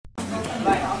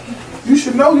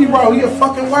should know he bro. He a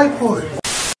fucking white boy.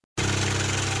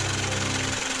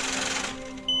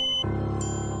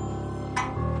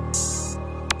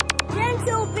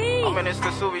 I'm in this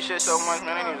Kasubi shit so much,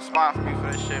 man. They need to sponsor me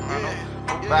for this shit, man.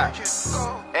 I'm back.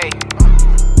 Hey.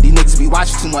 These niggas be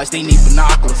watching too much, they need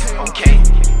binoculars. Okay.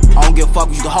 I don't give a fuck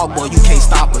with you the hawk boy, you can't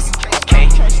stop us. Okay.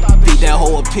 Beat that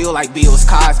whole appeal like Bill's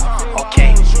Cosby.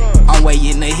 Okay. I'm way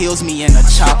in the hills, me and a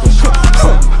chopper.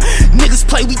 Niggas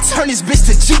play, we turn this bitch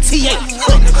to GTA.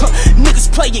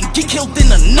 Niggas play and get killed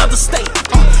in another state.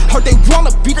 Heard they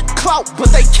wanna be the clout,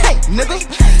 but they can't, nigga.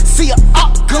 See a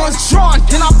op, guns drawn,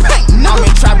 then I paint, nigga. I'm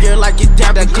in trap gear like it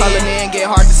dab, that color then get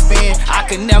hard to spin. I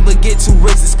can never get too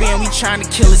rich to spin, we tryna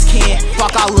kill his kin.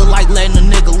 Fuck, I look like letting a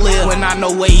nigga live when I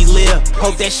know where he live.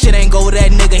 Hope that shit ain't go to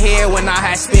that nigga hair when I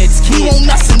had spared his kids. You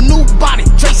want us a new body,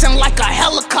 Drake sound like a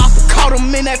helicopter. Caught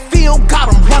him in that field,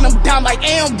 got him, run him down like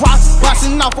Aaron Rodgers.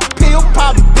 Bustin' off a pill,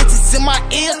 probably bitches in my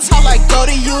ear. Talk like, go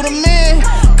to you the man,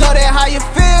 go there how you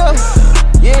feel.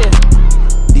 Yeah,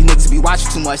 these niggas be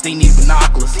watching too much, they need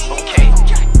binoculars. Okay,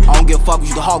 I don't give a fuck with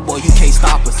you the hawk boy, you can't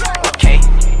stop us. Okay,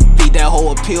 beat that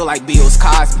whole appeal like Bill's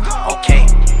Cosby. Okay,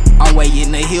 I'm way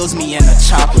in the hills, me and a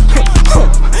chopper.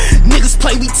 Niggas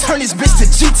play, we turn this bitch to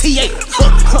GTA.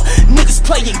 Niggas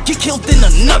play and get killed in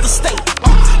another state.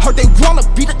 Heard they wanna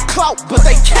be the clout, but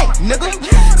they can't, nigga.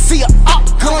 See a op,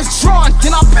 guns drawn,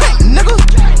 then I paint, nigga.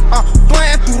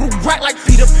 Flying through the rack like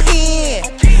Peter Pan.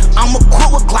 I'm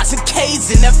equipped with Glocks and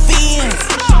K's in that fins.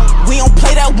 We don't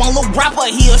play that one little rapper,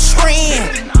 he a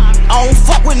strand. I don't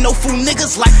fuck with no fool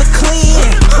niggas like the clean.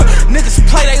 Niggas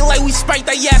play they like we spank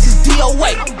they asses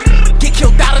DOA. Get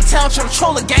killed out of town, try to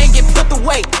troll a gang, get put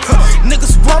away.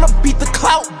 Niggas wanna beat the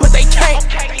clout, but they can't.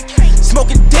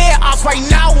 Smoking dead ops right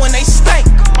now when they stink.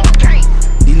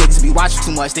 These niggas be watching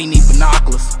too much, they need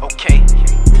binoculars. Okay,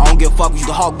 I don't give a fuck with you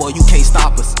the hawk boy, you can't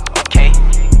stop us. Okay,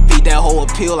 beat that whole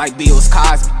appeal like Bill's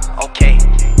Cosby. Okay,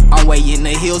 I'm way in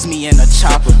the hills, me and a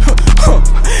chopper.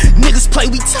 Niggas play,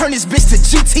 we turn this bitch to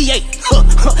GTA.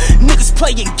 Niggas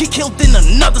play and get killed in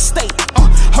another state.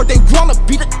 Heard they wanna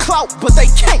be the clout, but they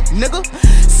can't, nigga.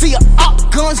 See a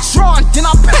op, guns drawn, then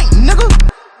I paint, nigga.